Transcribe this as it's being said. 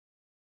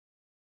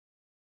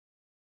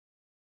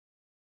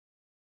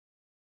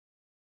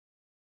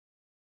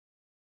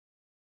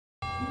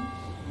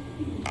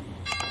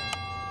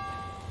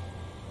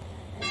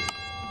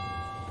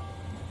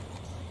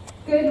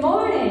Good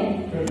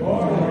morning. Good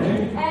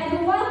morning.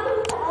 And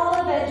welcome to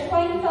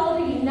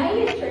Olivet-Schwenkfelder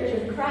United Church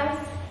of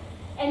Christ,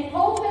 an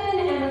open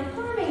and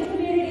affirming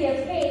community of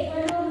faith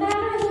where no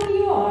matter who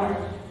you are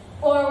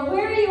or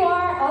where you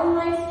are on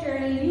life's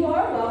journey, you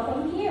are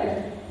welcome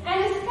here.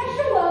 And a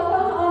special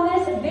welcome on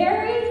this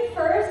very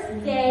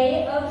first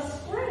day of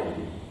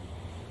spring.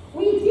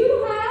 We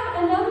do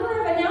have a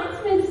number of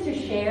announcements to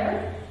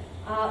share.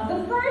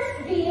 The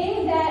first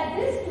being that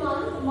this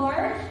month,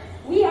 March,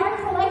 we are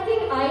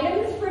collecting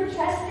items for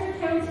Chester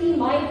County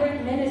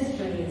Migrant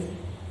Ministries.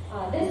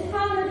 This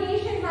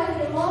congregation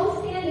has a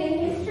long-standing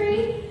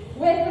history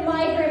with the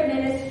Migrant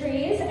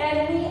Ministries,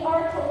 and we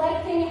are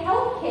collecting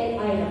health kit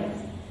items.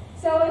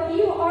 So if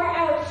you are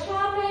out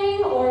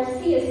shopping or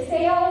see a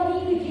sale,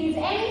 we could use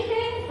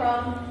anything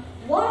from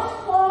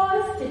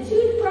washcloths to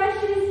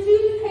toothbrushes,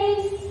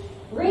 toothpastes,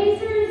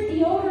 razors,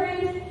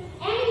 deodorants,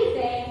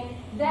 anything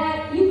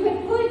that you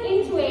could put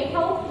into a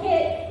health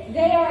kit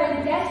they are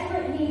in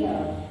desperate need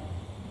of.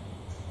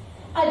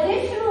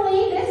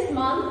 Additionally, this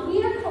month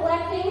we are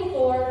collecting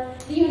for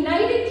the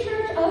United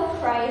Church of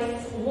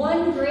Christ's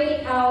One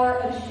Great Hour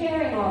of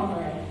Sharing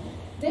offering.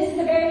 This is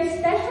a very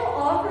special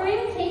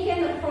offering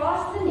taken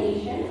across the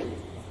nation.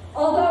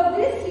 Although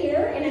this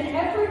year, in an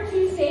effort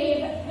to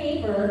save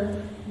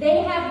paper,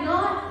 they have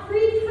not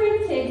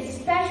pre-printed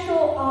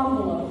special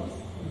envelopes.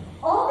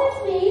 All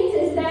this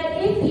means is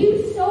that if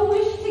you so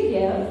wish to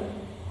give,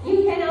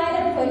 you can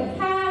either put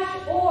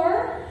cash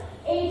or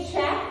a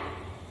check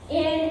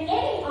in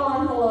any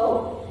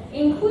envelope,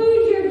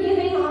 include your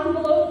giving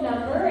envelope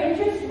number, and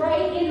just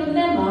write in the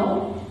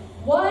memo,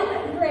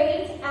 One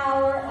Great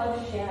Hour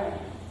of Sharing.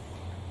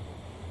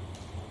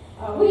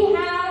 We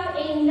have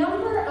a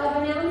number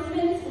of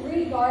announcements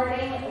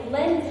regarding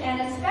Lent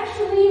and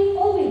especially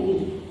Holy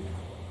Week.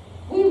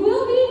 We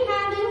will be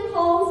having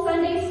Palm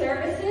Sunday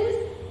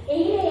services, 8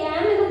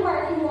 a.m. in the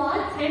parking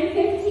lot,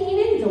 10:15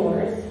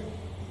 indoors.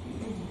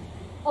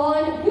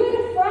 On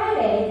Good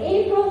Friday,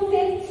 April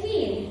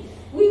 15th,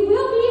 we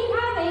will be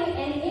having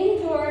an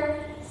indoor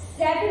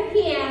 7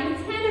 p.m.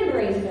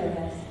 Tenebrae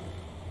service.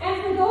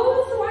 And for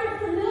those who aren't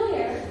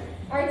familiar,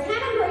 our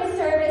Tenebrae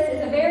service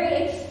is a very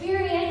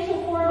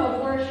experiential form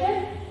of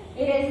worship.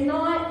 It is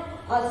not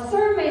a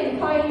sermon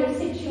kind of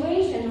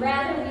situation.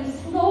 Rather, we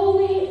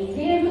slowly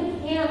dim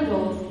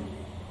candles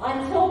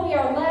until we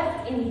are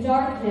left in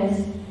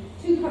darkness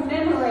to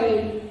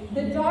commemorate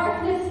the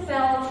darkness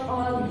felt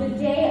on the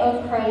day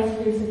of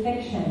Christ's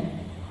crucifixion.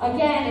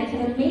 Again, it's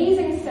an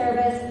amazing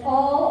service.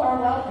 All are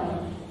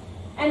welcome.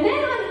 And then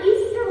on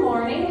Easter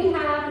morning, we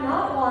have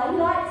not one,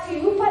 not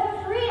two,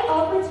 but 3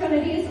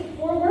 opportunities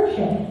for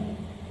worship.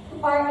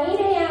 Our 8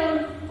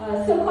 a.m.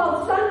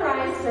 So-called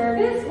sunrise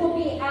service will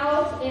be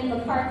out in the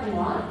parking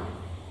lot,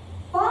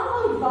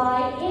 followed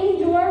by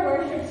indoor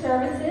worship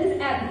services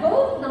at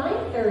both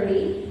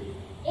 9:30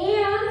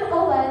 and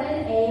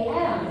 11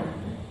 a.m.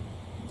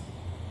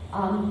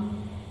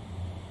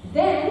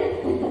 Then,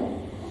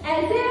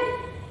 as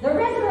if the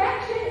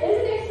resurrection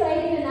isn't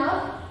exciting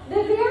enough,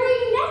 the very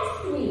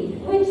next week,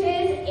 which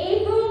is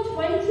April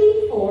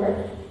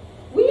 24th,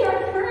 we are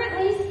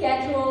currently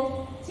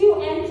scheduled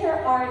to enter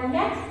our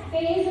next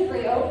phase of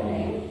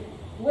reopening,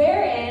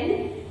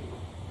 wherein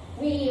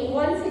we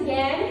once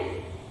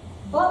again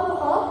bump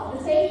up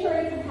the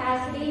sanctuary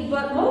capacity,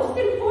 but most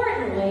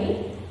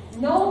importantly,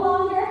 no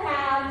longer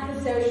have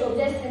the social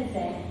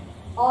distancing.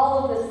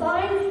 All of the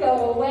signs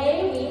go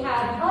away. We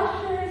have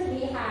ushers,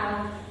 we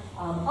have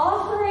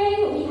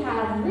offering, we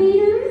have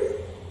readers,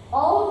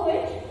 all of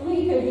which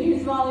we could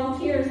use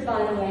volunteers,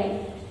 by the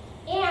way.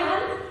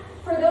 And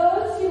for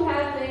those who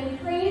have been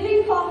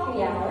craving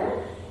coffee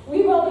hour,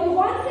 we will be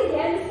once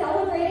again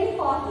celebrating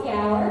coffee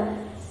hour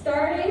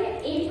starting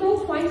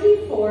April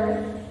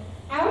 24th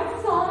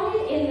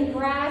outside in the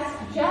grass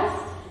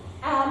just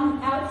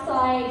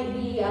outside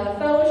the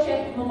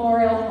Fellowship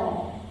Memorial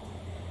Hall.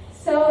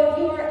 So if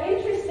you are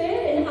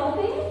interested in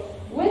helping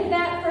with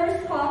that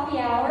first coffee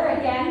hour,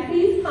 again,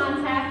 please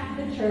contact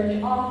the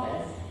church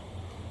office.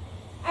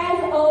 As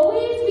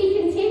always,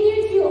 we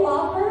continue to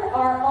offer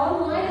our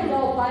online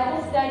adult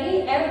Bible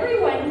study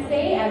every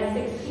Wednesday at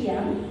 6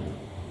 p.m.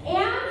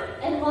 and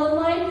an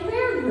online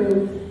prayer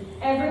group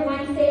every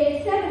Wednesday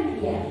at 7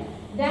 p.m.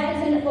 That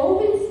is an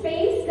open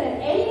space that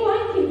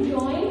anyone can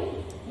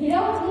join. You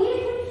don't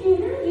need a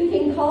computer. You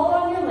can call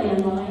on your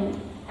landline.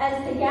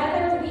 As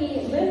together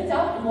we lift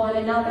up one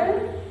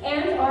another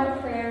and our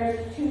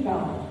prayers to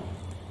God.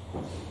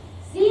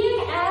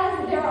 Seeing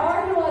as there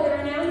are no other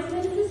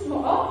announcements this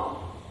morning,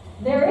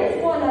 there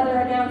is one other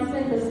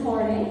announcement this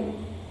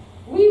morning.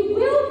 We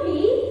will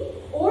be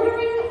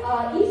ordering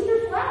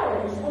Easter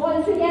flowers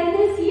once again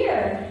this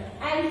year.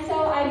 And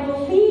so I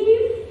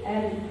believe,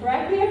 and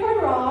correct me if I'm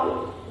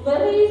wrong,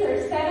 lilies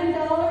are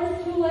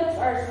 $7, tulips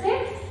are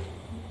 $6.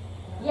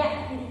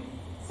 Yeah,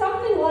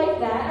 something like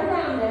that,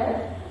 around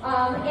there.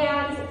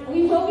 And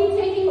we will be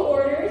taking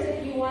orders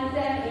if you want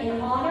them in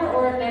honor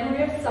or in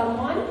memory of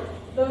someone.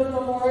 Those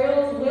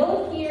memorials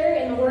will appear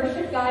in the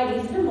worship guide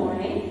Easter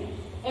morning.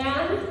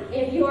 And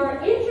if you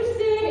are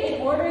interested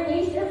in ordering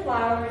Easter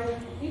flowers,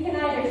 you can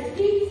either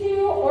speak to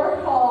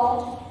or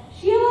call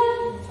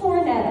Sheila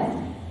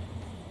Tornetta.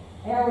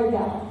 There we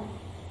go.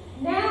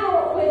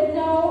 Now, with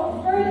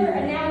no further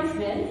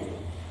announcements,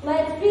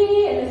 let's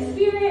be in the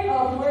spirit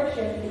of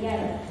worship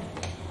together.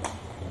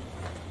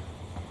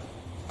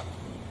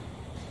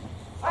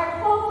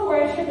 Our call to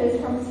worship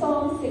is from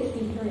Psalm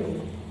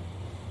 63.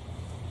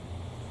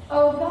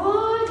 Oh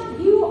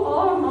God, you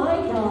are my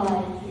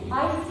God.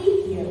 I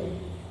seek you.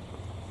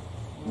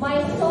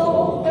 My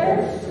soul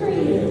thirsts for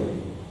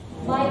you.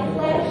 My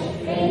flesh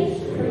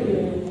faints for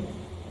you.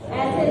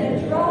 As in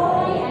a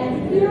dry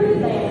and weary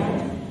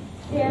land,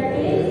 there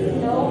is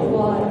no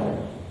water.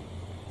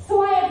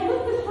 So I have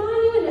looked upon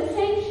you in the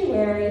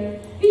sanctuary,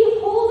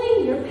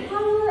 beholding your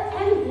power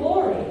and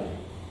glory.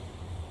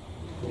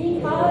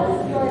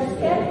 Because your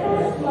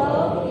steadfast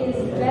love is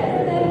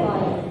better than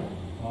life,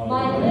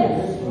 my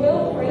lips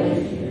will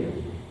praise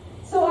you.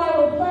 So I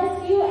will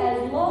bless you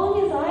as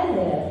long as I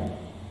live.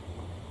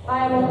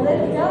 I will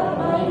lift up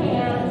my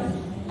hands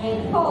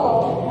and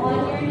call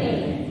on your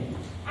name.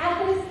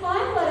 At this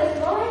time, let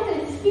us rise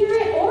in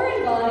spirit or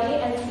in body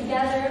as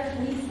together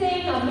we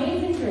sing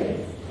Amazing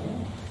Grace.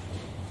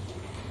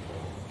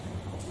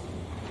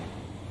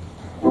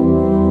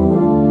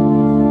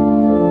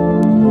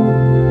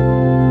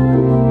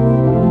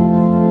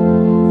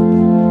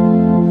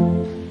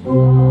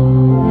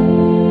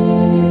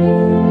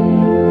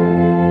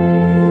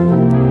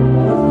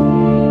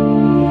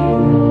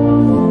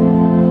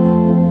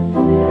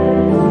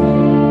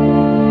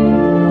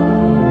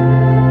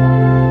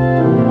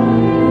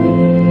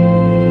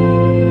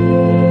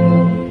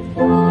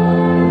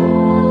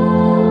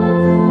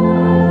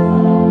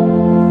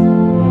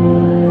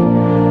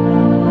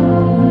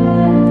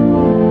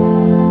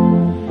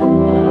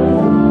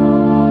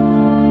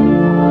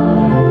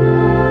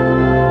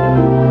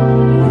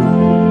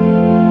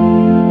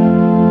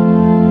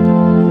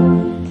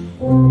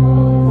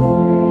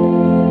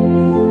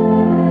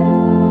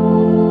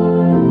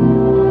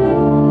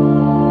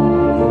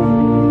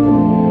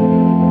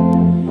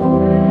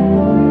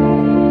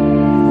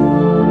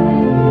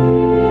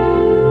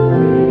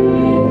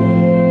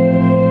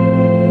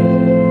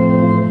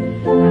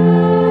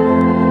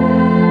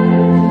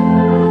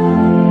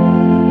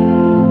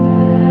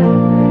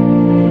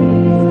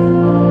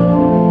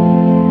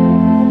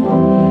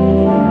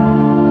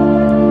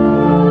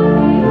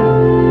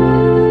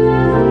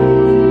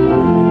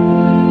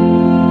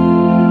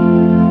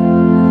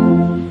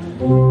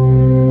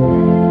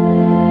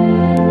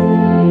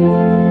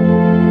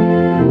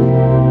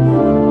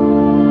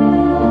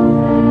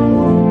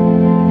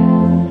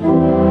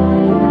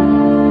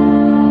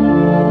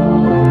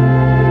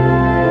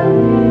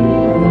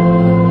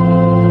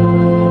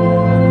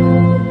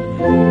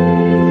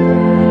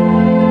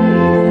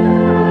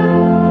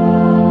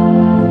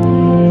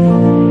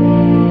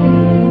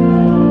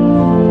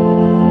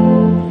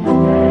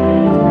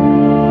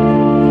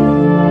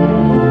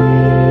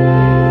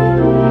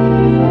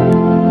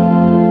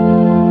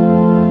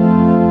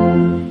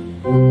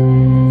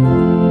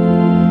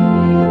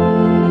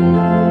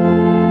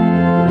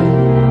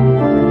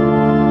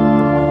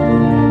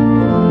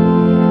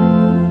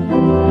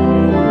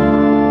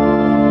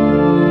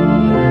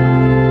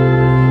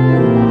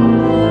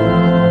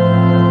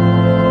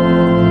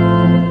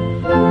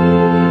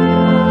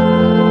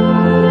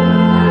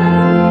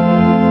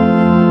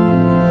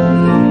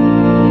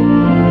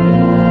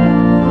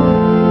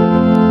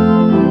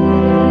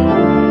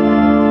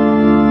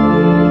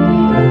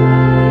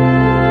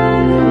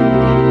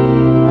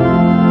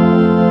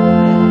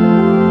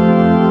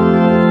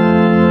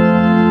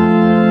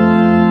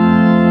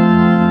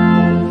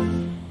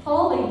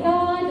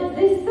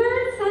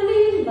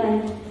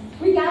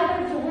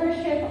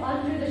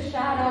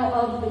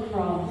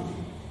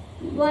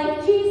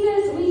 Like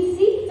Jesus, we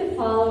seek to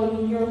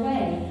follow your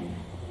way.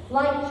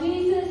 Like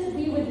Jesus,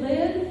 we would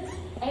live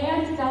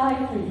and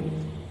die for you.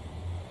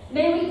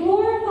 May we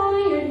glorify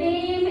your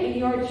name in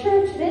your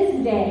church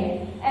this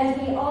day as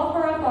we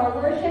offer up our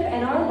worship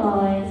and our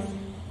lives.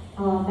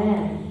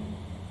 Amen.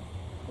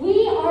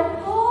 We are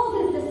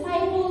called as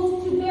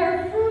disciples to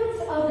bear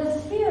fruits of the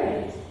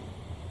Spirit,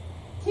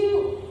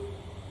 to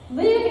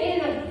live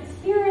in a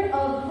spirit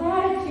of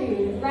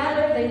gratitude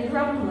rather than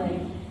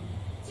grumbling,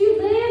 to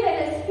live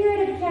in a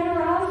spirit of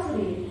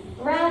generosity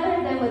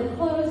rather than with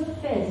closed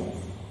fists,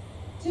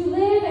 to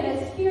live in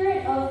a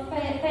spirit of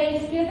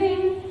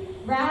thanksgiving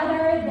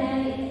rather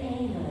than in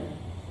anger.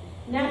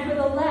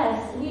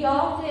 Nevertheless, we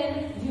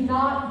often do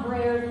not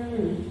bear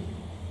fruit.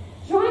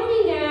 Join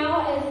me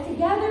now as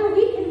together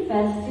we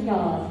confess to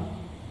God.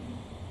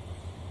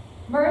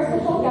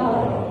 Merciful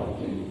God,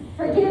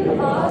 forgive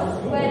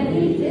us when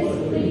we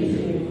displease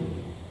you.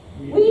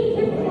 We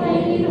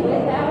complain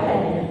without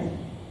end.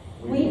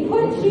 We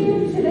put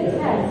you to the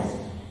test.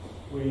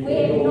 We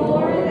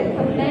ignore the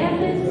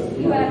commandments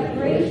you have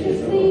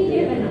graciously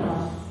given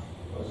us.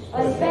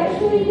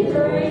 Especially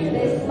during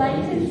this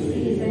Lenten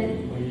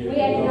season, we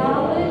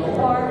acknowledge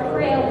our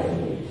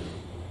frailty.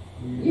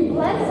 You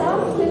bless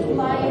us with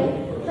life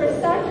for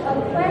such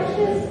a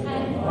precious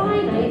and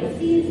finite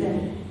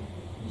season.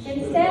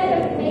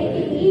 instead of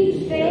making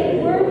each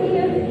day worthy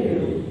of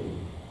you.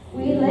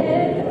 We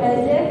live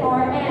as if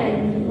our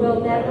end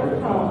will never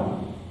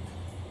come.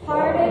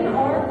 Pardon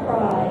our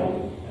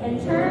pride and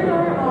turn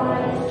our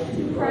eyes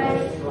to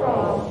Christ's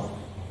cross.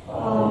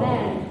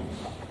 Amen.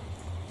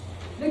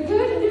 The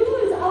good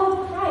news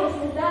of Christ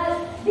is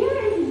that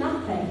there is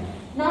nothing,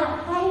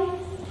 not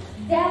heights,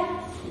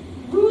 depths,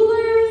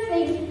 rulers,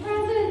 things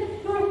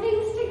present, nor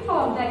things to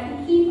come that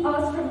can keep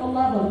us from the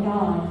love of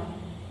God.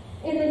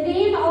 In the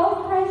name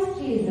of Christ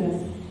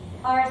Jesus,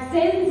 our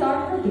sins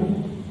are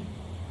forgiven.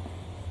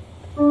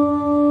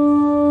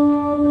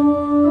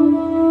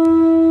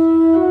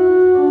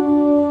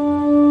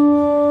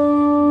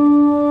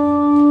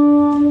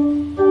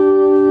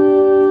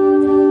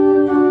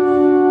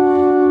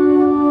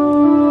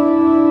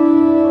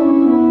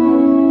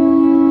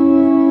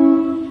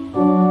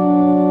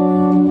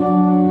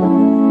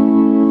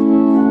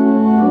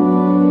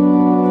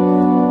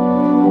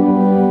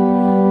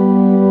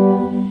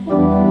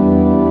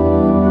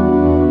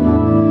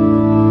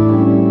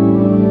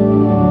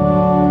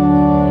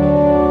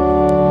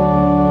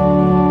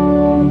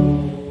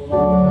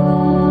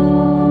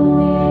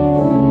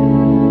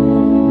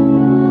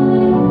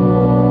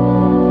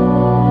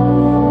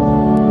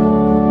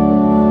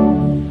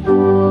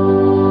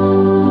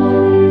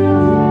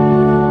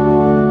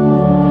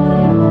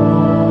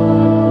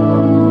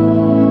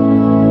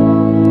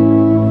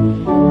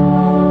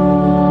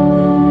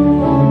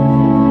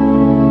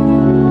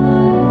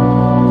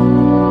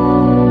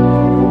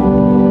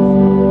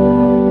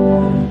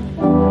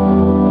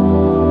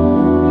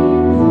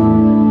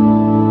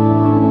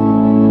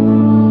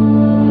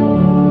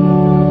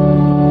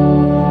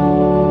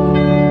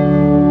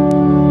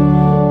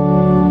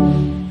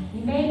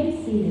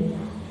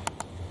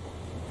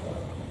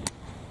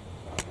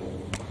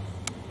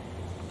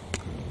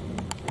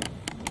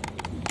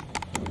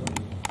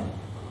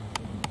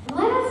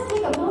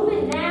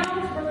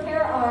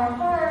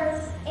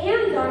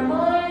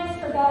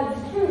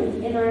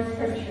 In our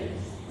scriptures.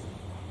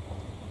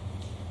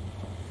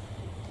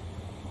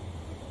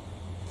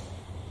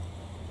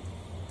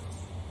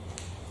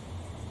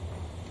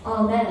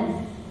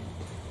 Amen.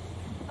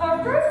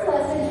 Our first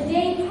lesson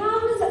today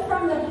comes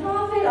from the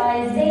prophet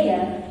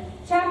Isaiah,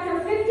 chapter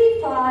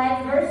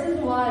 55, verses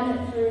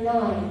 1 through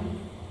 9.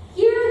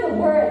 Hear the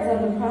words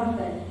of the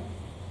prophet.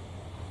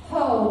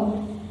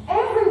 Ho,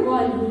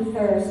 everyone who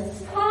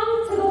thirsts,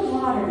 come to the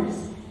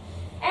waters,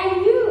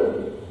 and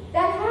you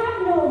that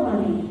have no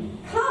money,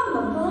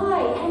 come, buy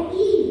and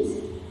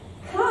eat.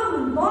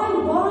 Come, buy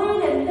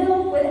wine and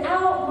milk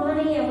without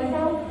money and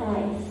without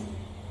price.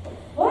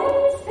 Why do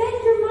you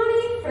spend your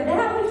money for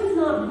that which is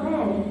not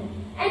bread,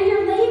 and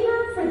your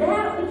labor for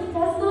that which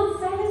does not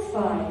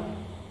satisfy?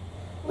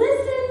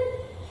 Listen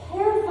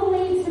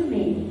carefully to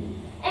me,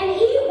 and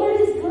eat what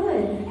is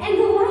good, and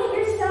delight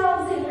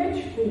yourselves in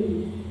rich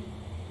food.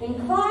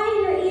 Incline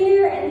your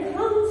ear and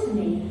come to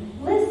me.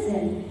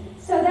 Listen,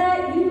 so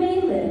that you may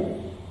live.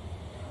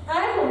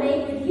 I will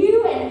make with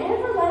you an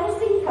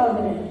everlasting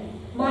covenant,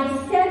 my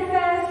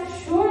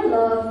steadfast, sure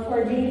love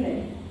for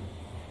David.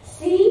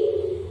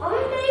 See, I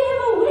made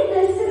him a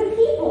witness to the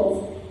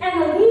peoples,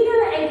 and a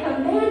leader and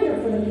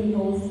commander for the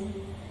peoples.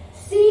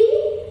 See,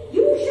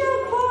 you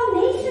shall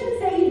call nations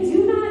that you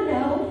do not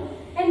know,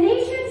 and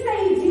nations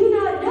that you do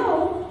not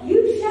know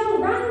you shall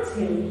run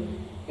to,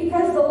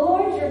 because the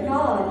Lord your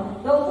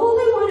God, the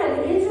Holy One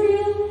of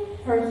Israel,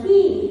 for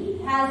he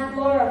has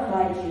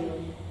glorified you.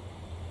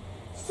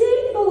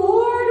 Seek the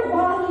Lord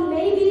while he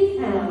may be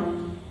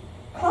found.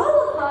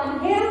 Call upon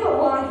him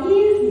while he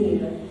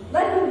is near.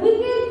 Let the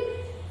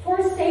wicked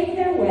forsake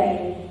their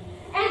way,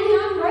 and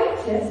the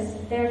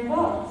unrighteous their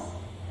thoughts.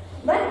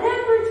 Let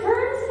them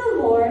return to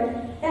the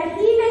Lord, that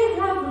he may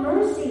have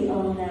mercy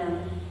on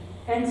them,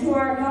 and to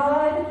our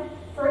God,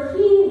 for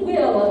he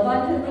will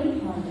abundantly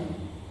pardon.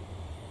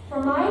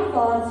 For my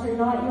thoughts are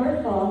not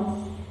your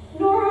thoughts,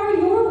 nor are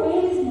your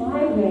ways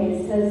my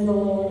ways, says the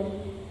Lord.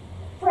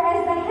 For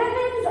as the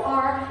heavens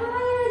are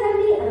higher than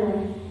the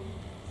earth,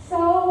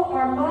 so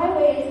are my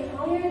ways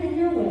higher than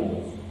your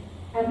ways,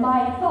 and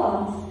my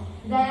thoughts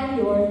than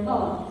your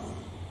thoughts.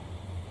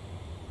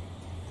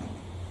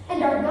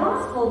 And our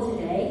gospel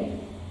today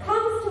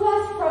comes to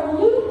us from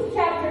Luke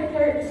chapter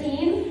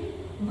 13,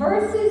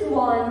 verses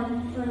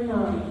 1 through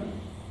 9.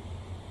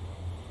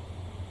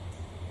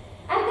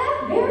 At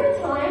that very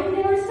time,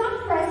 there were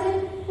some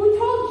present who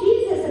told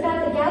Jesus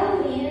about the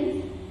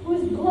Galileans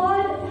whose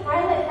blood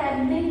Pilate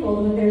had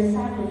mingled with their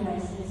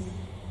sacrifices.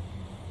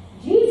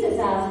 Jesus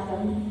asked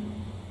them,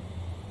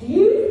 do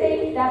you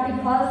think that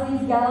because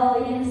these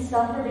Galileans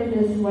suffered in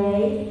this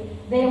way,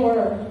 they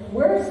were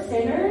worse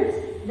sinners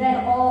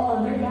than all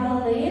other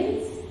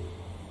Galileans?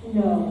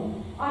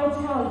 No, I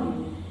tell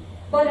you.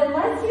 But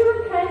unless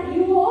you repent,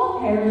 you will all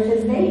perish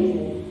as they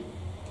did.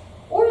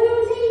 Or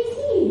those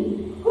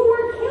 18 who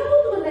were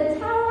killed when the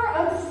Tower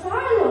of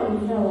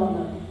Siloam fell on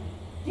them.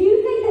 Do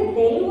you think that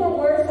they were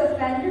worse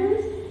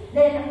offenders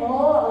than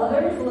all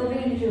others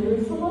living in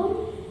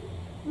Jerusalem?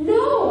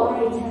 No,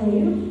 I tell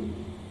you.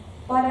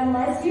 But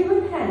unless you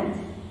repent,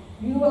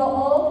 You will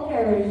all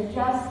perish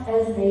just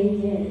as they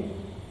did.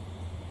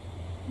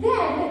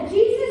 Then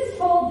Jesus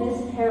told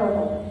this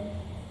parable.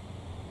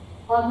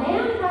 A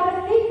man had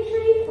a fig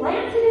tree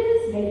planted in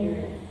his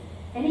vineyard,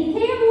 and he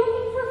came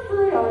looking for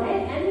fruit on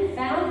it and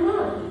found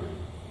none.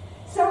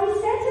 So he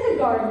said to the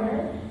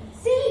gardener,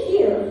 "See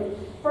here,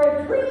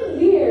 for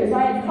 3 years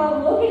I have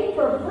come looking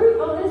for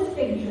fruit on this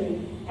fig tree,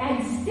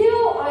 and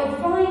still I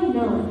find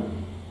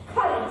none.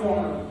 Cut it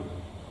down.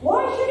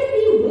 Why should it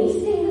be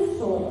wasting the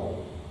soil?"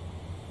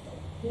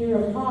 He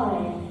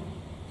replied,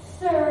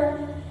 "Sir,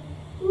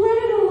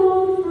 let it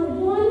alone for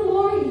 1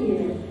 more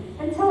year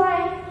until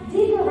I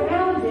dig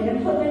around it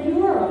and put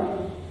manure on it.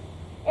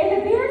 If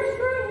it bears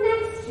fruit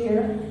next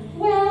year,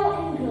 well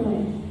and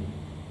good.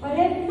 But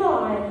if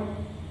not,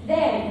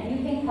 then you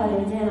can cut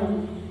it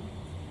down."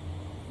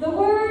 The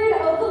word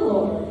of the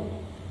Lord.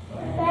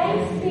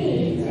 Thanks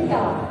be to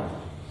God.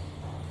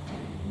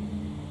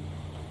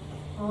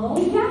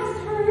 We just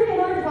heard in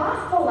our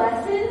gospel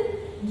lesson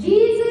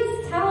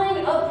Jesus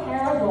telling a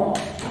parable,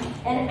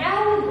 an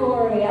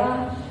allegory,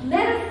 a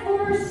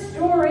metaphor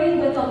story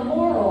with a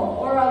moral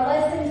or a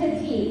lesson to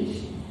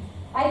teach.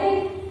 I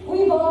think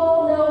we've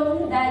all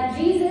known that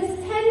Jesus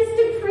tends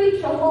to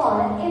preach a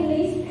lot in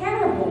these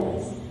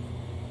parables.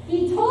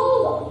 He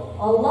told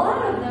a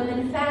lot of them,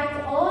 in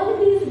fact, on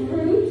his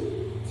route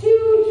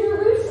to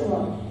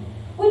Jerusalem,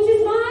 which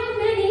is why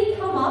many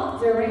come up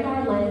during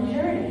our Lent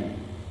journey.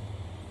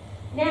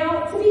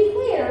 Now, to be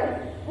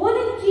clear, one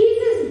of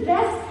Jesus'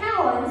 best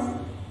talents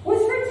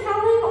was for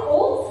telling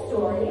old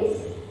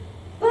stories,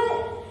 but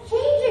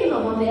changing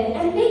them a bit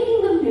and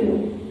making them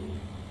new.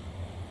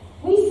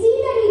 We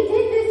see that he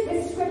did this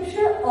with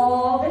Scripture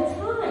all the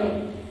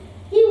time.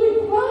 He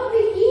would quote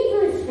the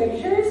Hebrew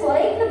Scriptures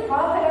like the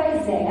prophet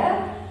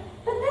Isaiah,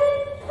 but then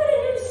put a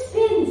new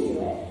spin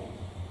to it.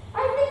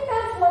 I think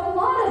that's what a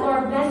lot of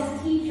our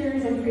best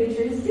teachers and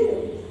preachers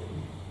do.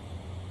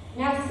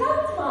 Now,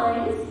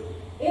 sometimes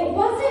it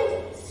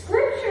wasn't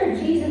Scripture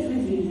Jesus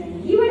was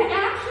using. He would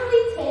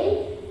actually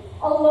take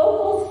a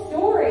local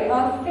story,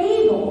 a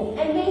fable,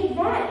 and make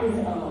that his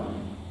own.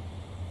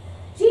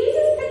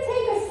 Jesus could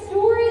take a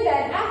story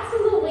that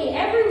absolutely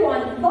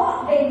everyone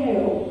thought they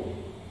knew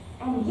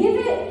and give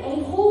it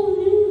a whole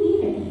new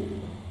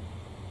meaning.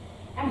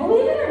 And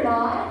believe it or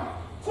not,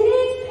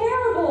 today's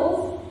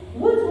parables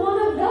was one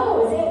of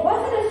those. It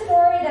wasn't a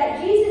story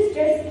that Jesus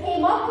just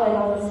came up with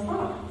on the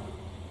spot.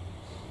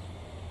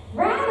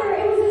 Rather,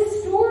 it was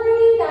a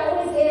story that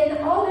was in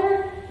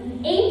other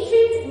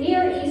ancient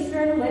Near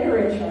Eastern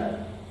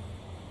literature.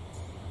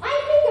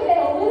 I think of it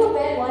a little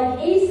bit like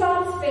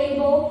Aesop's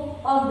fable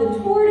of the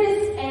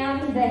tortoise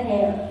and the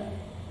hare.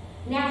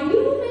 Now,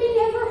 you may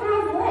never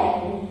have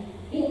read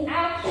the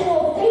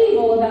actual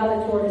fable about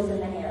the tortoise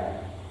and the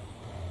hare.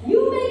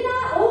 You may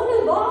not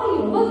own a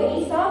volume of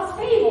Aesop's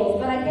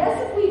fables, but I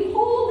guess if we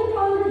polled the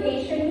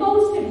congregation,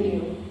 most of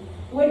you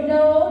would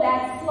know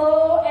that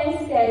slow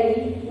and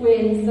steady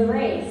wins the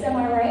race. Am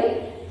I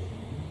right?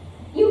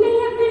 You may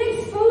have been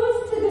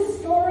exposed to the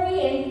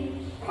story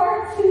in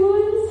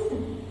cartoons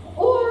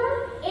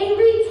or in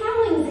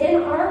retellings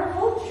in our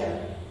culture.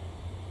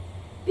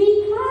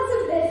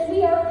 Because of this,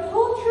 we are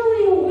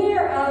culturally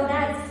aware of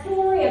that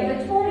story of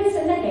the tortoise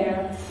and the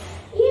hare,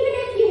 even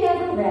if you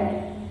never read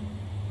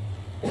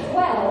it.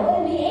 Well,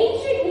 in the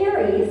ancient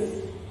Near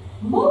East,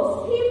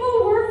 most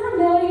people were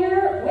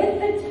familiar with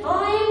the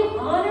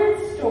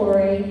time-honored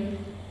story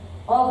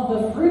of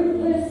the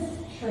fruitless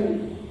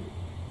tree.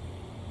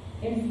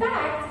 In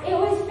fact, it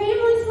was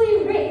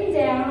famously written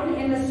down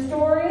in the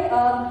story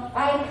of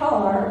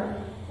Icar,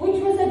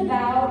 which was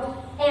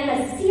about an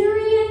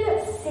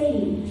Assyrian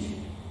sage.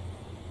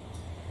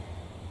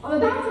 I'm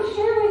about to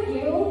share with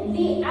you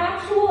the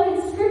actual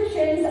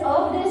inscriptions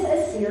of this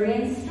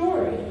Assyrian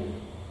story.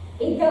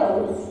 It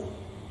goes,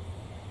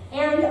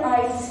 "And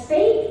I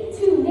spake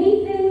to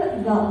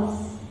Nathan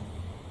thus,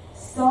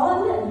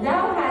 Son,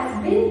 thou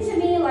hast been to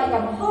me like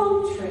a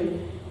palm tree,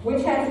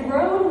 which has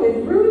grown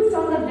with roots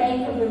on the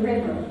bank of the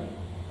river.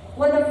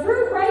 When the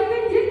fruit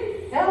ripened,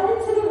 it fell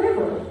into the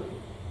river.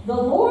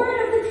 The Lord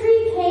of the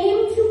tree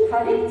came to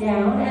cut it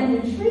down, and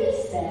the tree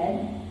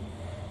said,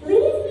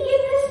 Leave me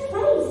in this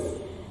place,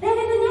 that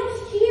in the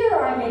next year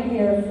I may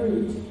bear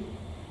fruit.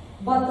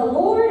 But the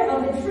Lord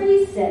of the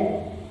tree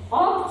said,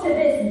 Up to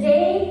this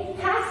day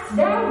hast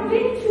thou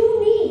been to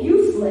me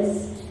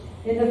useless.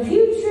 In the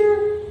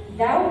future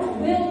thou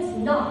wilt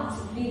not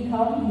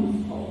become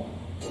useful."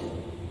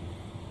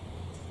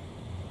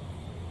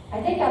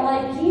 I think I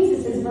like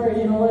Jesus'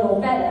 version a little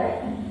better.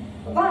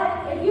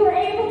 But if you were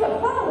able to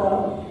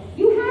follow,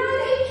 you had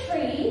a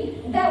tree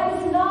that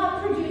was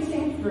not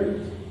producing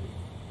fruit.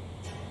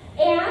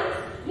 And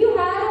you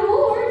had a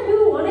Lord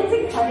who wanted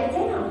to cut it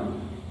down.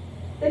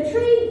 The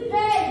tree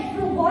begged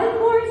for one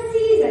more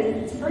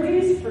season to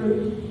produce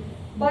fruit.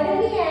 But in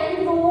the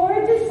end, the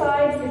Lord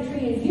decides the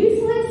tree is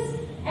useless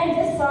and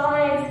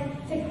decides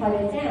to cut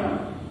it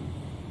down.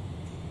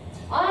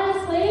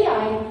 Honestly,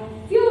 I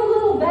feel a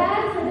little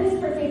bad for this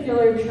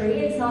particular tree.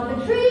 It's not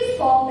the tree's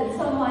fault that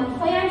someone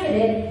planted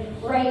it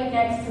right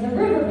next to the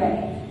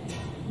riverbank.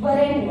 But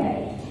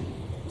anyway,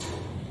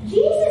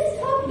 Jesus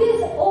took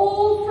this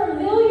old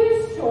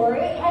familiar story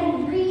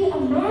and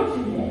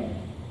reimagined it.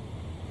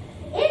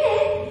 In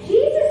it,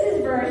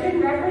 Jesus'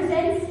 version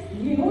represents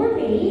you or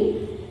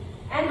me,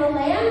 and the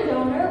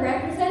landowner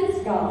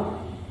represents God.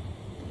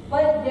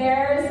 But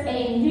there's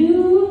a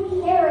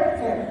new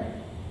character,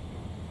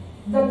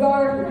 the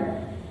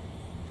gardener.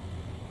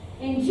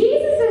 In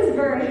Jesus'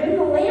 version,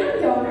 the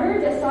landowner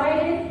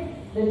decided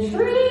the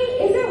tree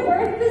isn't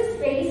worth the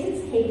space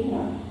it's taking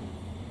up.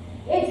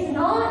 It's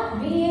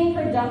not being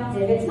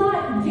productive. It's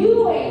not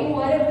doing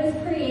what it was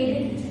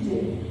created to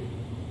do.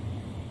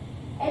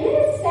 And in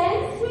a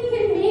sense, we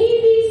can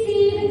maybe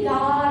see the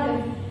God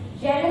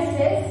of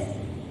Genesis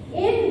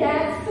in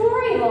that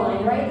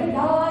storyline, right? The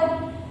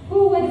God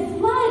who would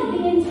flood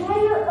the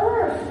entire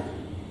earth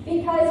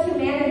because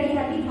humanity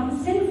had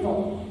become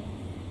sinful.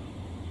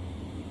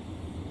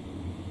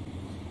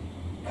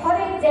 Cut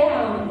it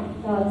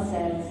down, God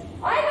says.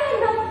 I might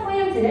have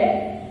planted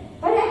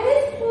it, but at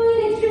this point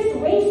it's just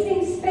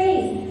wasting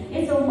space.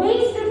 It's a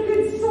waste of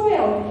good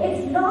soil.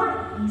 It's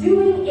not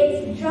doing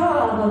its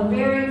job of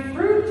bearing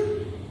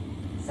fruit.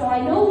 So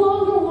I no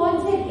longer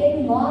want it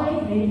in my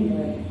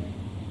vineyard.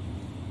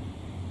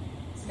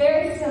 It's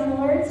very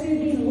similar to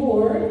the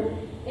Lord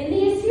in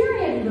the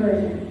Assyrian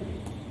version.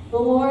 The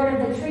Lord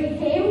of the tree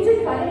came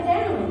to cut it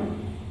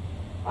down.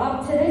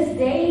 Up to this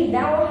day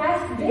thou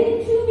hast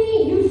been to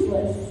me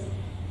useless.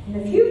 In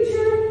the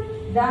future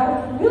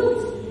thou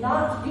wilt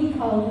not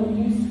become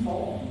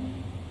useful.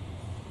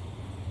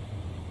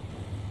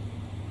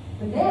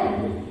 But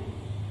then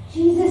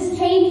Jesus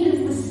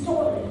changes the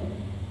story.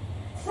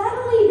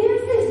 Suddenly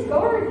there's this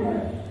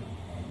gardener,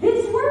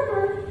 this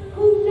worker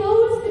who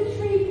knows the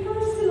tree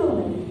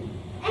personally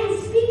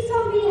and speaks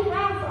on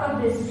behalf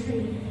of this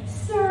tree.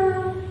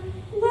 Sir,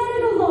 let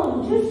it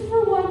alone just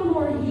for one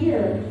more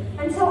year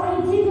until I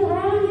dig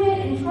around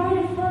it and try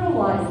to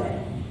fertilize it.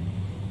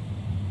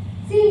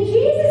 See, in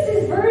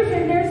Jesus'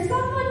 version, there's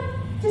someone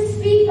to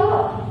speak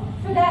up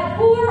for that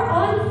poor,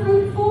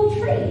 unfruitful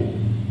tree.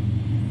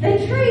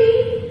 The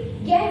tree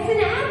gets an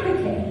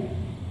advocate.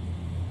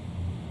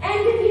 And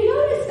if you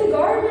notice, the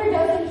gardener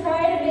doesn't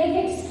try to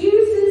make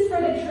excuses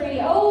for the tree.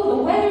 Oh,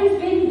 the weather's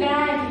been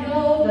bad,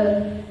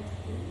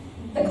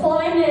 the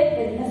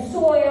climate, the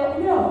soil.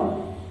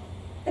 No.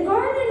 The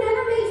gardener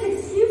never makes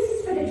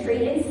excuses for the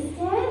tree.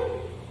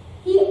 Instead,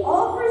 he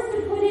offers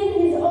to put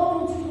in his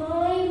own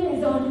time,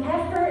 his own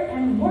effort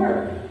and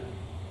work.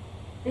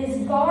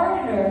 This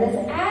gardener,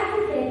 this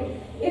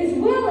advocate, is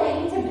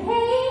willing to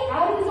pay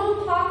out of his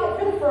own pocket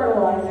for the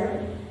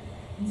fertilizer,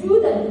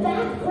 do the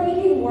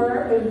back-breaking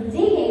work of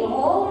digging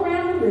all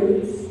around the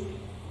roots,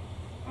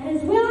 and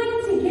is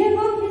willing to give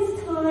up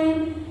his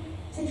time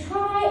to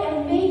try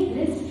and make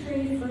this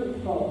tree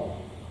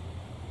fruitful.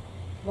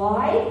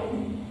 Why?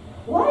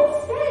 Why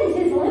spend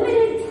his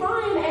limited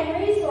time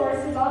and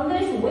resources on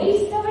this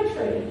waste of a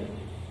tree?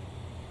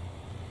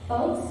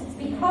 Folks, it's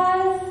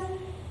because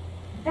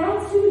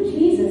that's who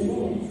Jesus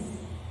is.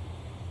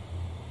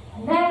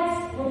 And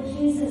that's what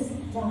Jesus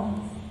does.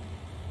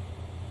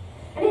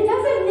 And it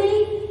doesn't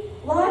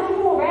make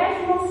logical,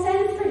 rational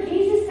sense for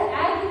Jesus to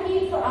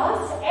advocate for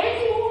us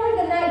any more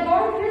than that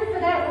gardener for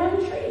that one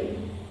tree.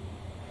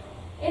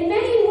 In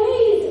many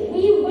ways,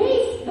 we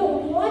waste the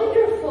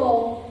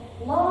wonderful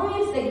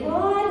lives that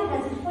God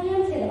has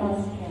planted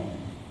us in.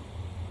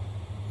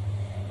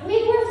 I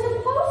mean, we're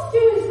supposed to,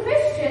 as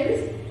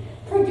Christians,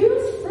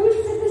 produce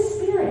fruits of the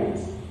Spirit.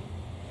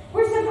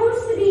 We're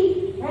supposed to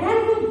be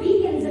radical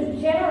beacons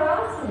of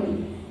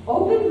generosity,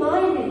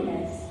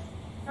 open-mindedness,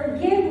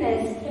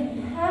 forgiveness,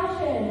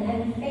 compassion,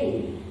 and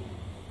faith.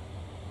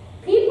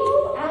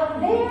 People out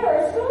there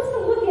are supposed to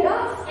look at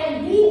us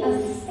and be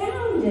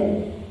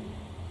astounded.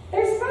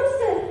 They're supposed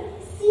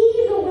to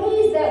see the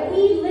ways that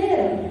we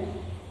live,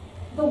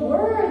 the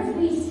words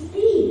we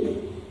speak.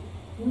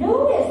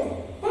 Notice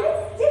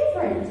that's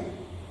different.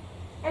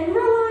 And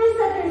realize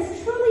that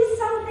there's truly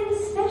something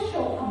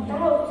special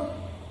about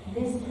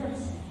this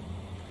person.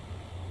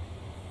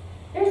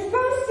 They're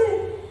supposed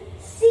to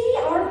see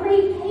our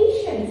great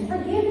patience,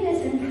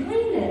 forgiveness, and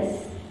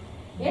kindness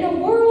in a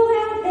world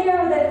out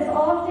there that is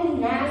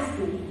often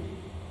nasty,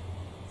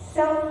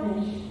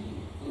 selfish,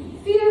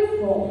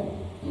 fearful.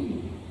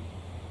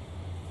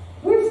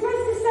 We're supposed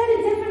to set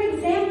a different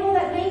example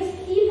that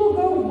makes people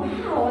go,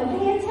 wow, and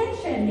pay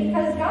attention.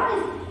 Because,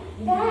 guys,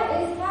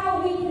 that is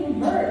how we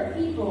convert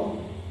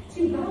people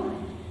to God.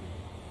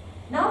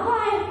 Not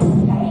by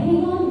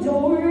banging on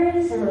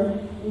doors or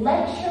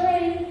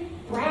lecturing,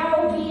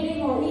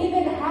 browbeating, or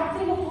even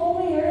acting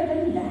holier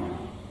than thou.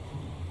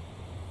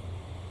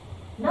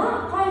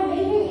 Not by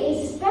making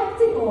a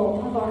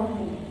spectacle of our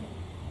faith.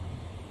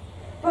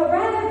 But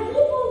rather,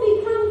 people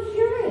become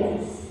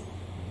curious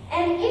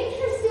and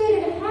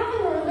interested in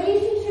having a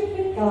relationship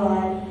with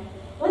God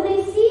when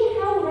they see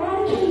how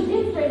radically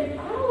different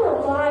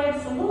our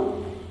lives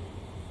look.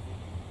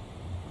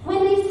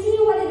 When they see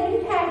what an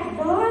impact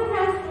God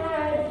has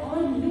had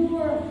on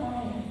your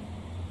life.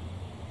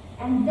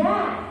 And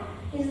that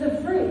is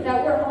the fruit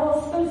that we're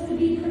all supposed to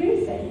be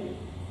producing.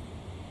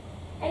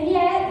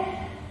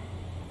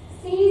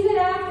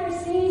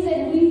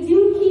 season, we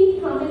do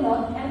keep coming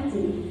up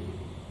empty,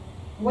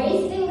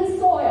 wasting the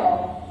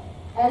soil,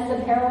 as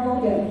the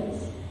parable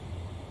goes.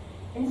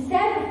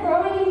 Instead of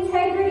growing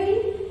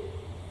integrity,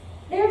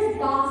 there's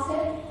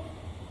gossip,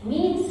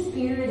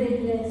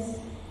 mean-spiritedness,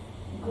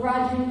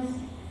 grudges,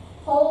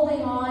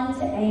 holding on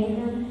to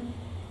anger.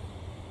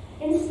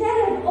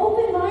 Instead of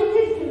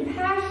open-minded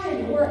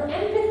compassion or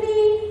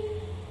empathy,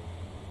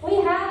 we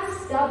have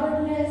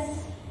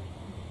stubbornness,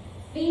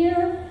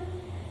 fear,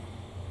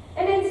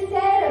 and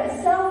instead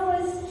of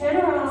selfless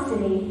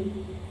generosity,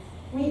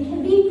 we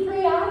can be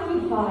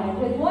preoccupied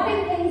with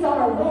wanting things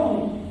our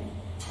way,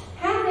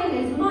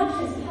 having as much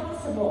as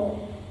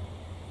possible,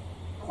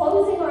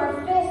 closing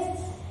our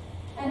fists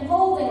and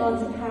holding on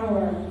to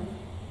power.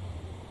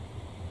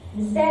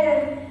 Instead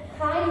of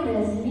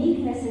kindness,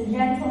 meekness, and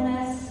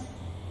gentleness,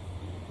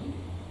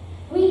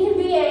 we can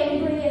be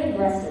angry and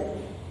aggressive.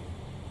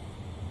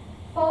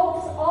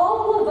 Folks,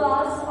 all of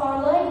us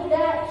are like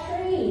that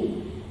tree.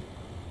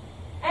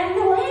 And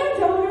the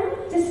landowner,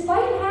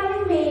 despite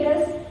having made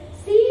us,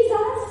 sees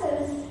us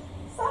as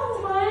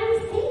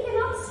sometimes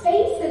taking up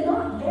space and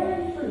not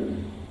bearing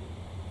fruit.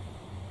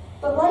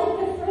 But like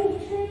the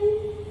fig tree,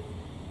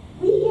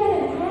 we get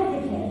an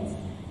advocate.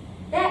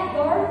 That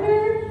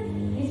gardener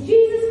is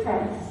Jesus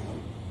Christ.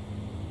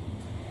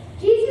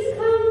 Jesus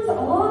comes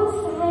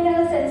alongside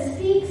us and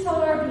speaks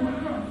on our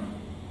behalf.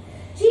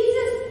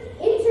 Jesus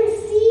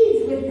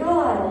intercedes with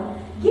God.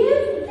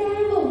 Give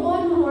them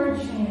one more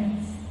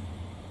chance.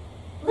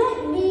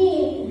 Let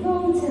me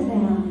go to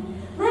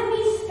them. Let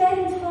me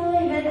spend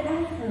time and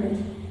effort.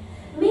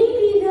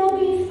 Maybe they'll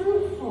be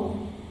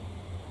fruitful.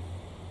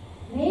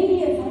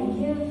 Maybe if I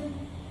give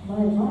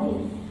my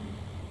life.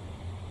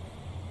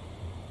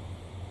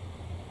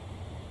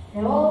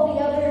 Now all the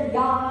other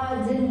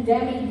gods and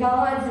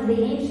demigods of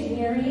the ancient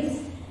Near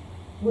East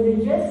would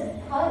have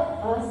just cut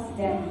us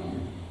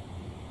down.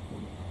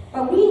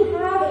 But we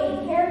have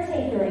a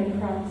caretaker in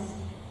Christ.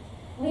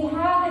 We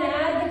have an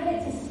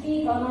advocate to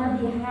speak on our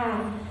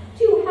behalf,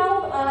 to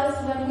help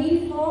us when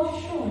we fall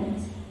short.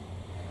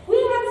 We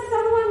have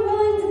someone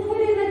willing to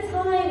put in the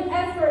time,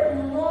 effort,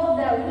 and love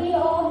that we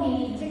all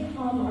need to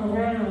come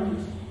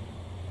around.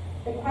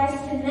 The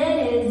question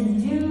then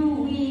is, do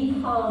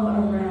we come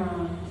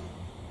around?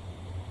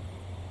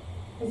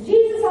 As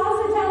Jesus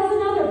also tells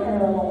another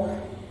parable,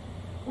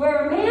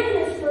 where a man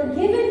is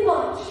forgiven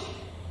much,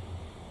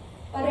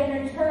 but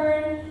in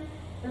return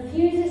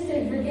refuses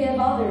to forgive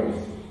others.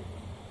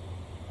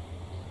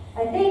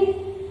 I think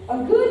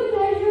a good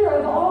measure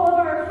of all of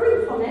our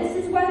fruitfulness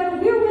is whether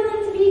we're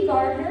willing to be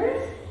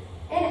gardeners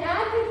and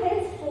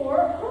advocates for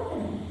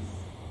others.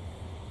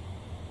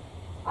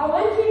 I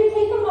want you to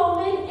take a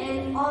moment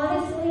and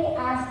honestly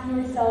ask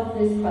yourself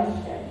this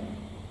question.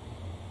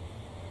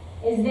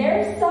 Is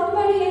there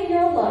somebody in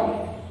your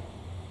life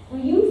who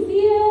you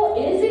feel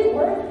isn't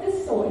worth the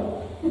soil?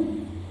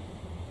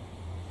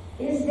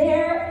 Is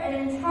there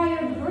an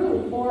entire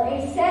group or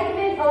a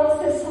segment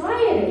of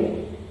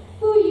society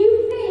who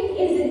you think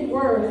isn't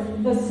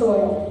worth the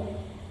soil?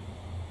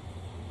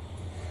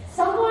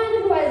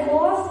 Someone who has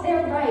lost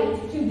their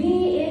right to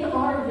be in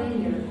our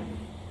vineyard.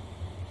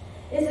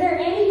 Is there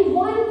any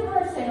one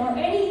person or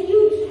any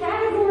huge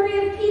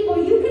category of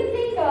people you can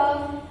think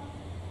of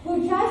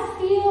who just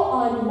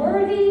feel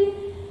unworthy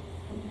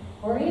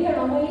or even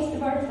a waste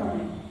of our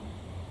time?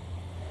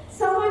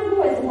 Someone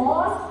who has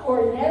lost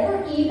or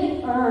never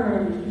even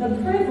earned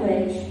the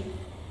privilege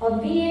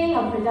of being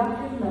a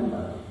productive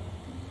member.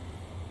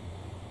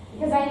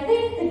 Because I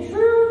think the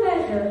true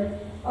measure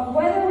of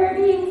whether we're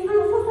being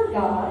fruitful for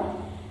God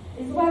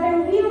is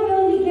whether we are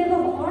willing to give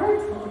of our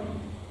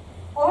time,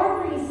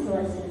 our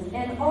resources,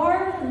 and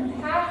our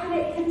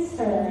compassionate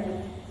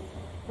concern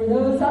for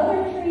those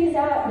other trees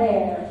out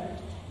there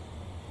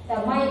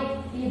that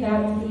might be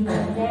about to be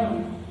cut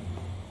down.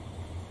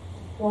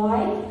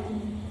 Why?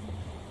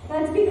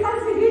 That's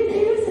because the good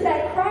news is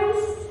that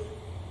Christ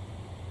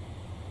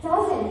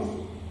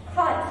doesn't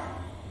cut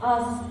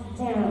us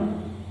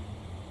down.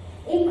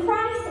 In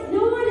Christ,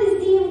 no one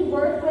is deemed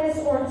worthless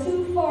or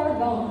too far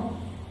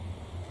gone.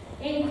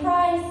 In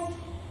Christ,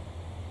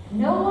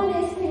 no one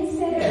is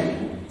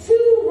considered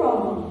too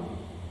wrong,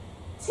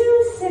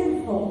 too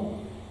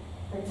sinful,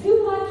 or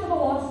too much of a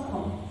lost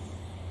cause.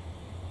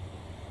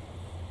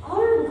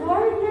 Our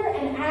gardener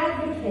and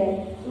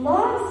advocate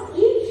loves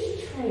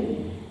each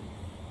tree,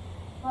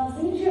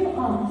 loves each of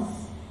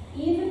us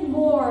even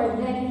more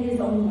than his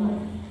own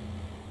life.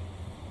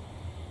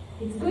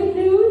 It's good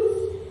news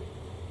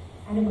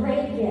and a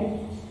great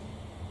gift.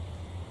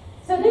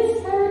 So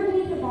this third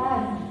week of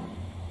Advent,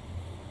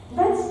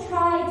 let's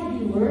try to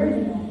be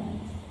worthy of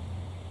it.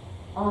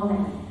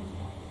 Amen.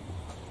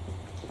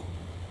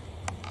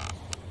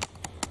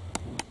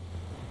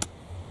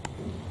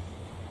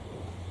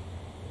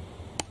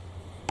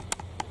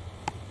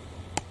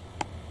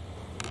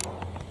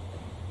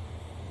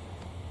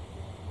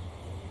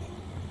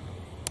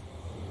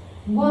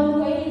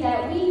 One way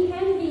that we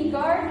can be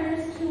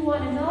gardeners to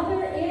one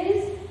another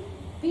is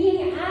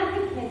being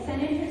advocates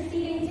and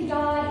interceding to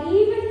God,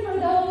 even for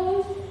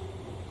those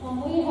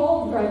whom we hold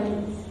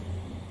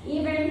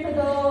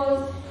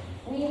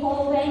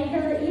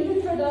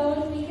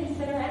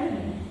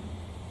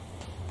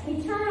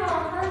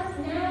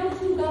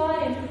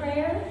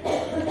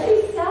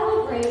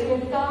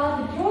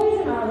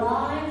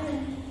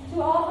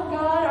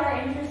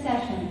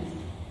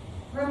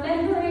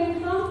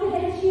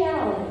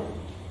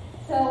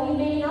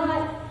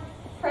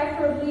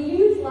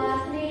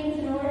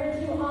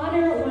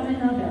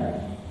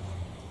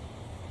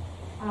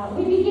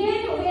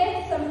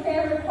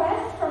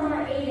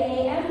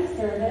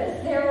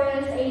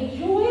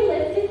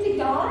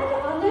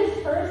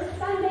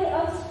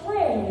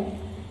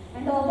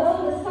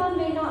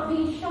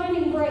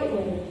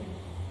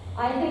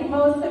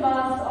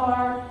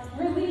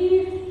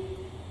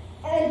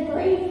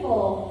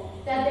thankful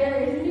that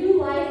there is new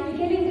life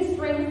beginning to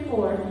spring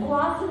forth,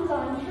 blossoms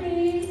on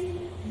trees,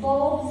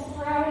 bulbs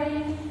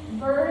sprouting,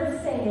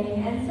 birds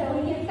singing. And so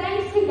we give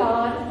thanks to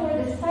God for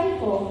the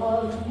cycle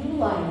of new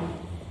life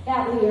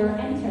that we are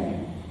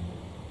entering.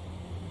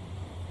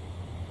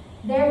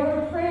 There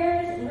were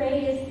prayers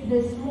raised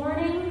this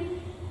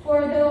morning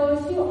for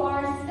those who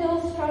are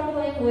still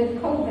struggling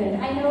with COVID.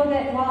 I know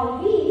that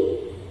while we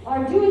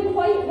are doing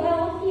quite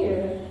well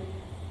here,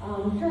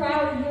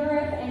 throughout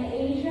Europe and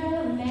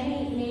Asia,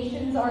 many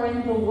nations are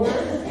in the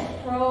worst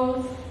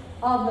throes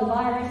of the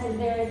virus as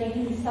there is a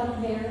new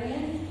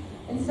subvariant.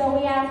 And so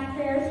we ask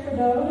prayers for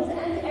those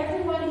and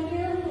everyone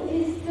here who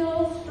is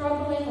still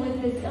struggling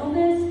with this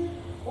illness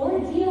or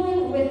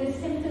dealing with the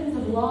symptoms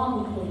of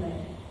long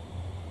COVID.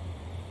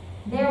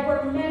 There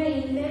were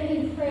many,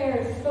 many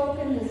prayers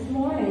spoken this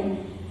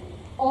morning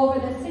over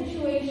the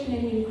situation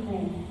in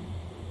Ukraine.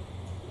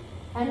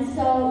 And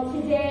so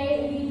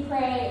today we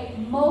pray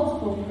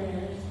multiple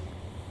prayers.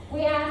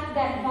 We ask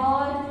that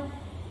God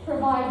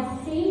provide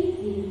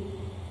safety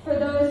for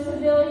those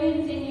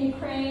civilians in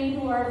Ukraine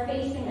who are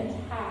facing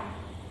attack.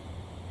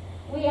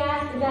 We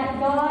ask that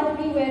God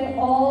be with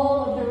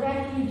all of the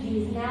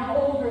refugees, now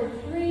over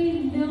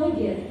 3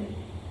 million,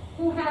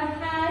 who have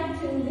had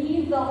to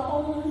leave the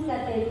homes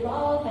that they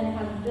love and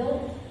have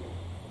built,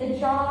 the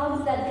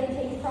jobs that they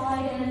take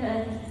pride in,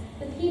 and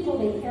the people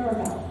they care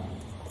about.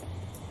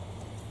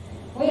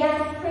 We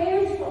ask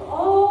prayers for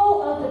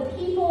all of the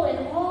people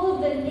in all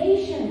of the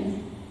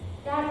nations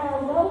that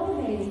are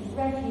welcoming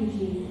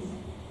refugees,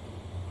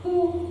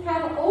 who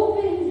have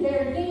opened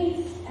their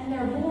gates and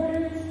their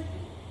borders,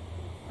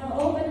 have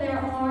opened their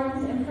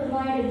arms and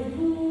provided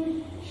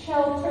food,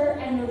 shelter,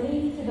 and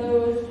relief to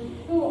those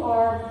who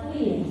are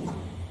fleeing.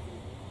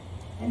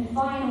 And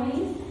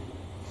finally,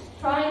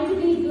 trying to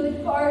be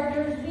good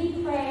partners,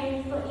 we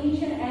pray for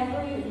each and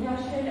every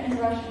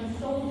Russian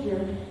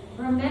soldier,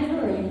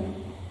 remembering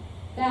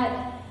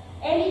that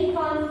any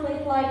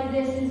conflict like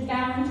this is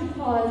bound to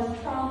cause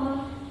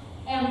trauma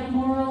and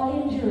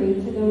moral injury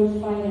to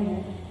those fighting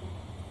it.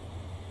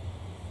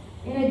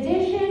 In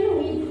addition,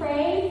 we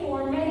pray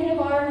for many of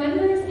our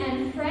members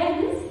and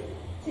friends.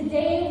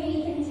 Today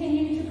we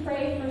continue to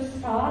pray for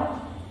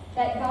Scott,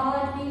 that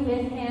God be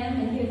with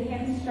him and give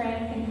him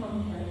strength and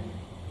comfort.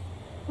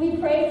 We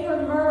pray for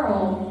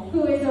Merle,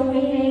 who is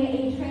awaiting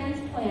a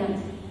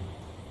transplant.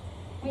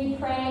 We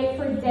pray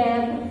for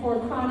Deb for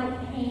chronic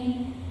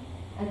pain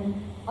and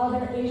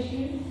other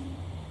issues.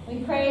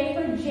 We pray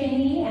for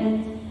Ginny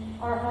and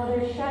our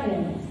other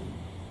shut-ins.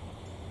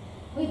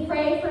 We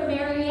pray for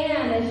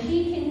Marianne as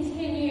she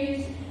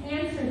continues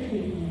cancer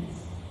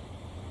treatments.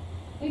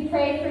 We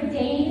pray for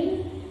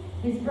Dane,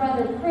 his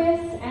brother Chris,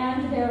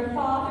 and their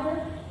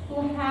father,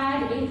 who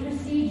had a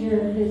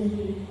procedure this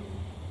week.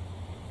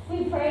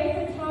 We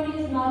pray for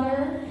Tony's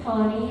mother,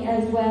 Connie,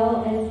 as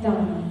well as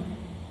Donna.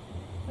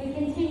 We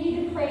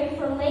continue to pray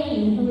for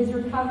Lane, who is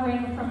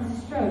recovering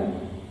from stroke.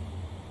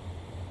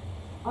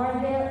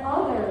 Are there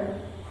other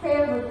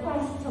prayer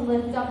requests to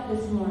lift up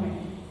this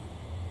morning?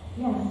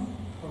 Yes.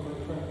 For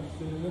my friend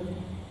Susan,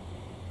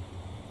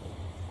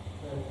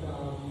 that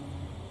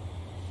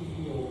she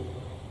healed.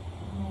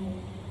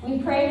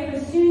 We pray for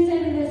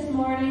Susan this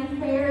morning,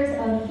 prayers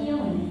of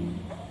healing.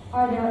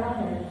 Are there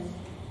others?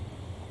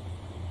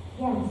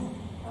 Yes.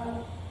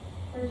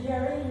 For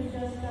Jerry, who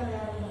just got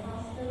out of the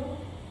hospital.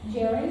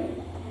 Jerry?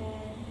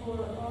 And for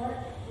Art,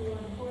 who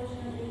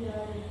unfortunately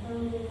died of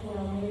COVID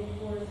while waiting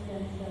for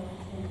stem cell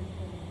transplant.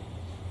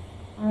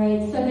 All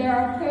right, so there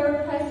are prayer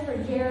requests for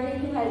Jerry,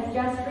 who has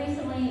just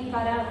recently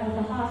got out of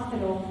the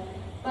hospital,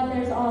 but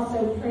there's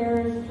also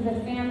prayers for the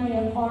family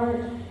of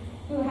Art,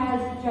 who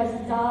has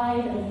just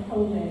died of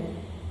COVID.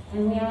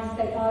 And we ask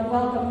that God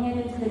welcome him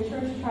into the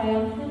church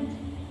triumphant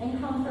and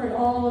comfort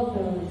all of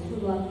those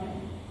who love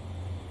him.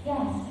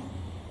 Yes.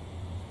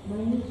 My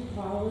niece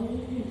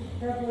Holly is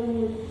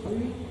struggling with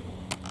grief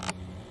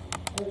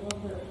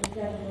over her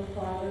death of her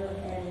father,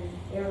 and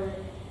Eric,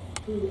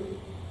 who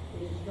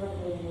is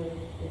struggling with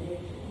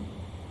addiction.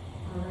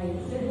 All right,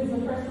 so who's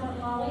the first one,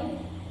 Holly?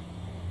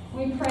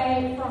 We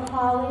pray for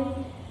Holly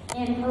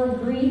in her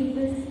grief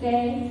this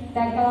day,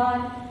 that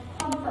God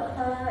comfort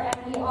her,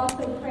 and we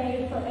also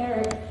pray for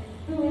Eric,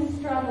 who is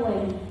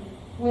struggling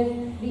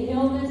with the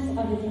illness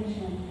of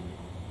addiction.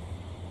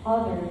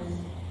 Others.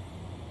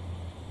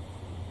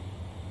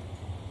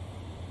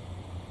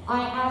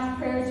 I ask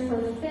prayers for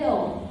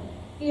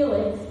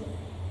Felix,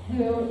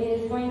 who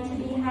is going to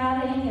be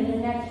having in the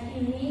next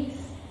few weeks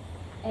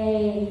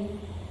a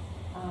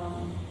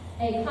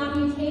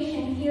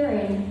commutation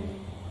hearing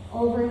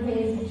over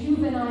his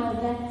juvenile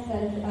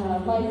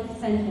life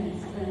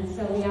sentence. And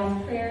so we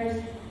ask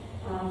prayers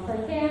for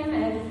him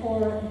and for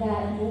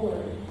that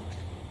board.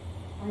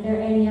 Are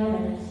there any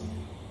others?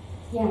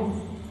 Yes.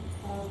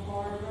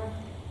 Barbara,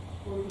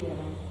 for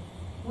healing.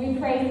 We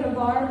pray for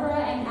Barbara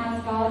and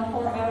ask God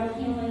for our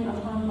healing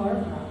upon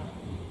Barbara.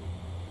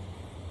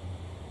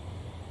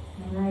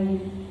 All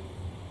right.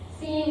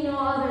 Seeing no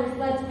others,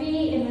 let's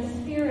be in the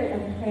spirit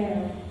of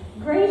prayer.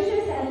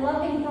 Gracious and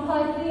loving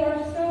God, we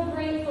are so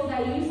grateful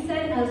that you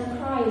sent us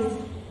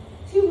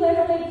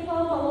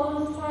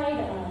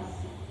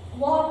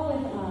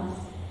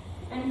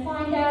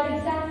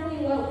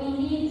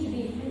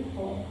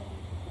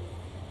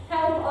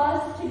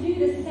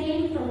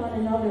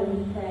another,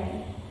 we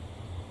pray.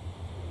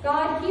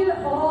 God, hear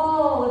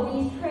all of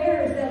these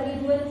prayers that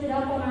we've lifted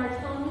up on our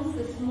tongues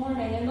this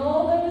morning, and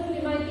all those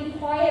we might be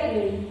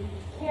quietly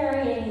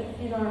carrying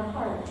in our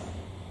hearts.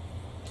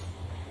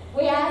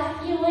 We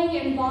ask healing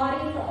in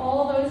body for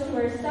all those who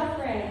are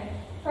suffering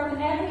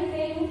from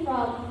everything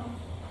from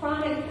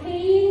chronic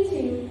pain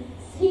to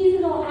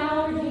seasonal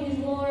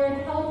allergies. Lord,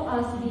 help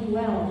us be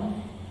well.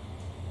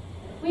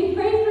 We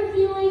pray for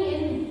healing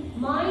in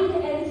mind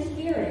and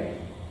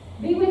spirit.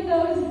 Be with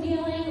those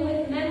dealing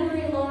with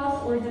memory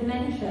loss or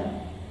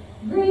dementia,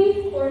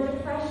 grief or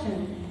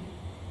depression,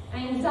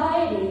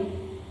 anxiety,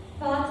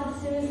 thoughts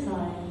of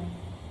suicide.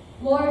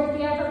 Lord,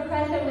 be ever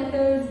present with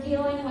those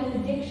dealing with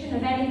addiction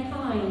of any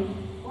kind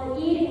or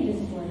eating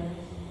disorders.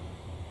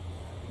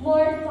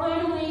 Lord,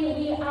 finally,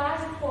 we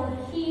ask for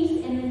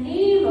peace in the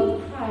name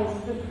of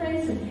Christ, the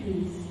Prince of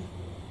Peace.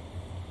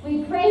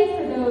 We pray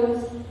for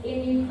those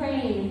in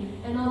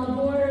Ukraine and on the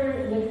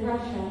border with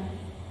Russia.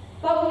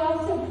 But we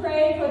also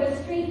pray for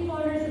the street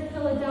corners of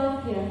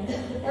Philadelphia,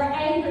 where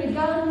angry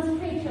guns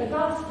preach a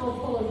gospel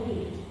full of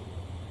hate.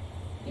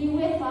 Be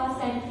with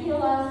us and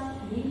heal us,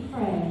 we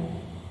pray.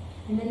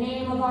 In the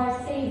name of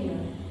our Savior,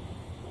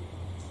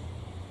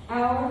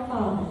 our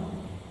Father,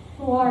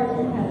 who art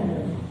in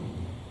heaven,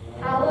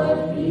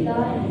 hallowed be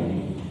thy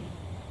name.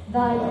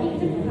 Thy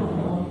kingdom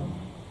come,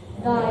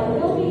 thy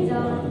will be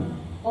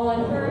done on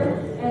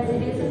earth as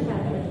it is in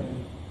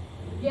heaven.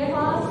 Give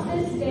us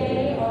this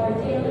day our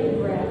daily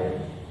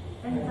bread,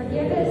 and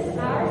forgive us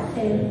our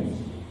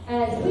sins,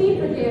 as we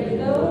forgive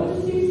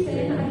those who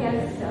sin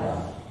against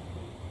us.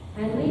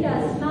 And lead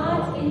us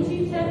not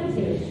into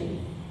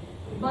temptation,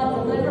 but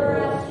deliver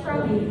us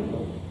from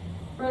evil.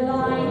 For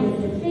thine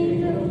is the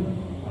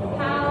kingdom, the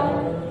power,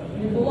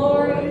 and the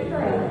glory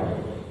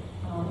forever.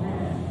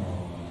 Amen.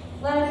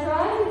 Let us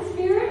rise in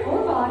spirit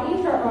or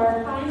body for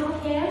our final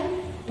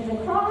hymn, In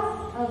the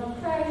cross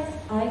of Christ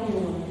I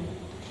glory.